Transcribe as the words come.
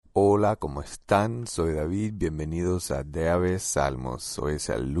Hola, ¿cómo están? Soy David, bienvenidos a De Aves Salmos. Hoy es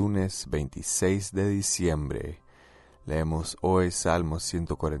el lunes 26 de diciembre. Leemos hoy Salmos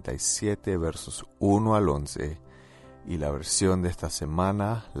 147, versos 1 al 11. Y la versión de esta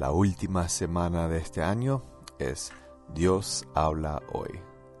semana, la última semana de este año, es Dios habla hoy.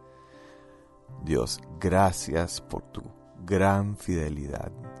 Dios, gracias por tu gran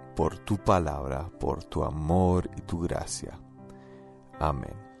fidelidad, por tu palabra, por tu amor y tu gracia.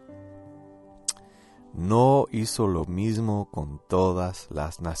 Amén. No hizo lo mismo con todas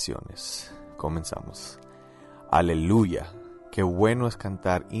las naciones. Comenzamos. Aleluya, qué bueno es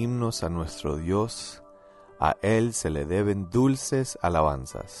cantar himnos a nuestro Dios. A Él se le deben dulces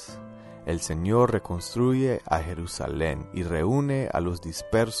alabanzas. El Señor reconstruye a Jerusalén y reúne a los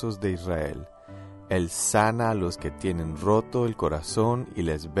dispersos de Israel. Él sana a los que tienen roto el corazón y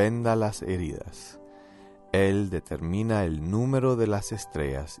les venda las heridas. Él determina el número de las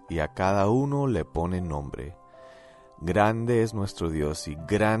estrellas y a cada uno le pone nombre. Grande es nuestro Dios y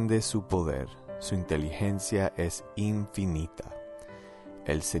grande es su poder. Su inteligencia es infinita.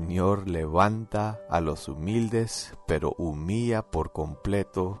 El Señor levanta a los humildes, pero humilla por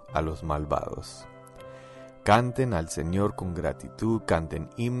completo a los malvados. Canten al Señor con gratitud, canten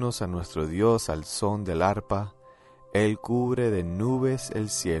himnos a nuestro Dios al son del arpa. Él cubre de nubes el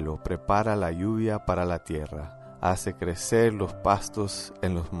cielo, prepara la lluvia para la tierra, hace crecer los pastos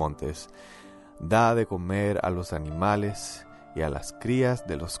en los montes, da de comer a los animales y a las crías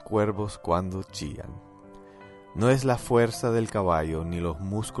de los cuervos cuando chillan. No es la fuerza del caballo ni los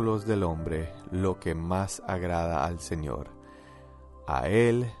músculos del hombre lo que más agrada al Señor. A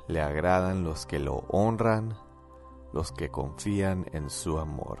Él le agradan los que lo honran, los que confían en su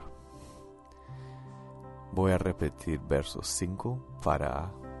amor. Voy a repetir versos 5 para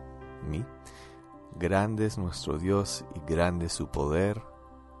mí. Grande es nuestro Dios y grande su poder.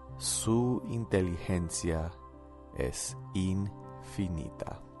 Su inteligencia es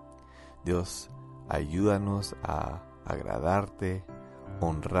infinita. Dios, ayúdanos a agradarte,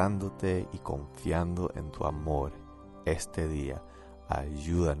 honrándote y confiando en tu amor este día.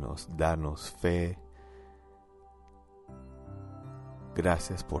 Ayúdanos, danos fe.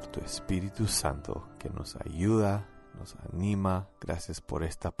 Gracias por tu Espíritu Santo que nos ayuda, nos anima. Gracias por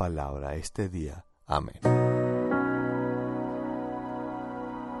esta palabra este día. Amén.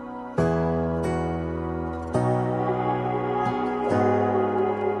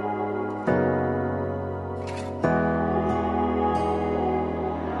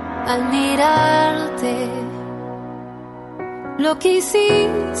 Al mirarte, lo que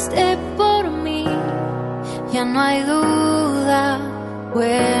hiciste por mí, ya no hay duda,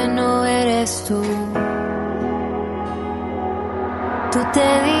 bueno eres tú. Tú te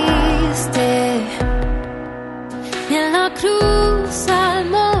diste en la cruz al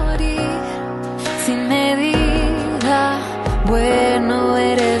morir, sin medida, bueno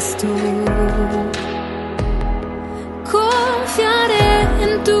eres tú. Confiaré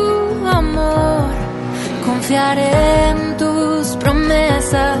en tu amor, confiaré en tus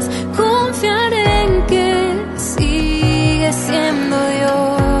promesas, confiaré en que sigues siendo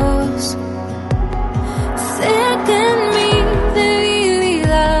Dios. Sé que en mi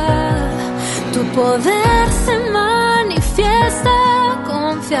debilidad tu poder se manifiesta,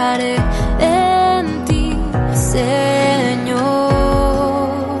 confiaré en ti, Señor.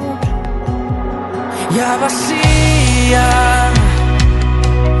 Ya vacía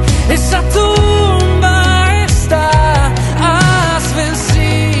esa tumba está, has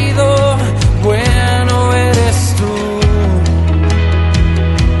vencido, bueno eres tú.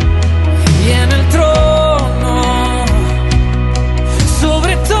 Y en el trono,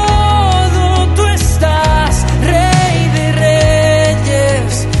 sobre todo tú estás, Rey de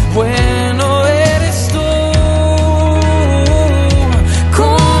Reyes, bueno eres tú.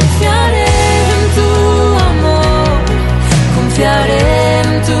 Confiaré en tu amor, confiaré en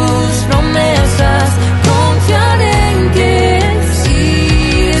tus promesas, confiaré en que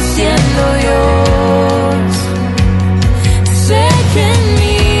sigues siendo Dios. Sé que en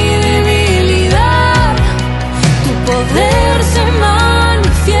mi debilidad tu poder se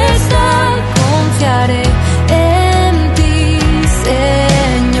manifiesta, confiaré en ti,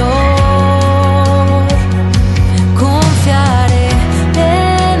 Señor. Confiaré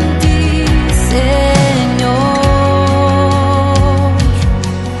en ti, Señor.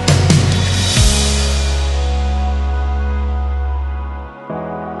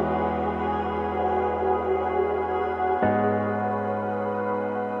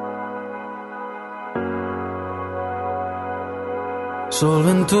 Solo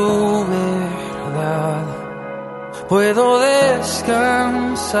en tu verdad puedo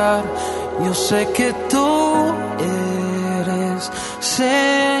descansar. Yo sé que tú eres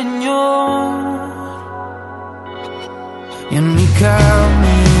Señor. Y en mi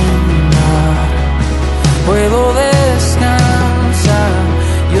caminar puedo descansar.